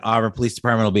Auburn Police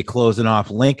Department will be closing off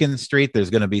Lincoln Street. There's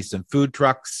going to be some food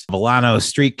trucks. Volano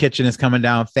Street Kitchen is coming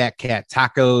down. Fat Cat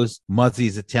Tacos,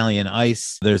 Muzzy's Italian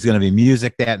Ice. There's going to be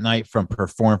music that night from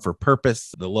Perform for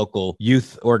Purpose, the local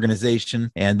youth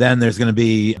organization. And then there's going to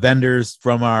be vendors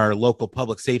from our local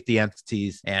public safety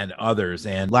entities and others,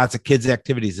 and lots of kids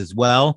activities as well.